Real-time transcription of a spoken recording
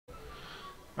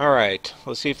Alright,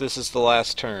 let's see if this is the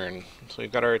last turn. So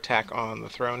we've got our attack on the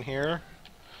throne here.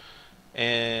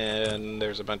 And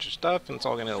there's a bunch of stuff, and it's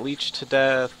all going to leech to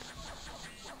death.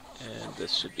 And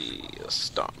this should be a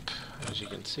stomp. As you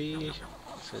can see, it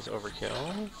says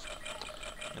overkill.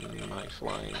 And my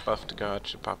flying buffed god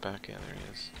should pop back in. There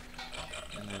he is.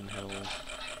 And then he'll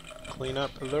clean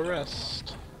up the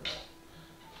rest.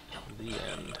 The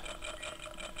end.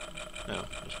 No,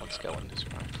 there's one skeleton to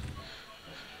survive.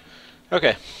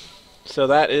 Okay, so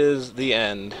that is the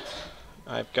end.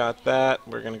 I've got that.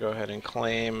 We're going to go ahead and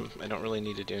claim. I don't really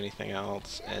need to do anything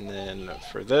else. And then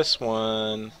for this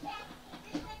one,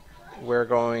 we're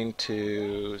going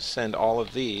to send all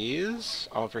of these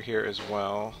over here as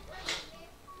well.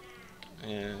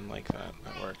 And like that.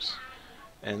 That works.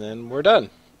 And then we're done.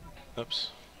 Oops.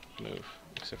 Move.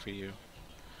 Except for you.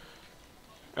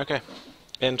 Okay.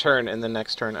 In turn, in the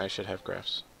next turn, I should have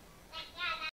graphs.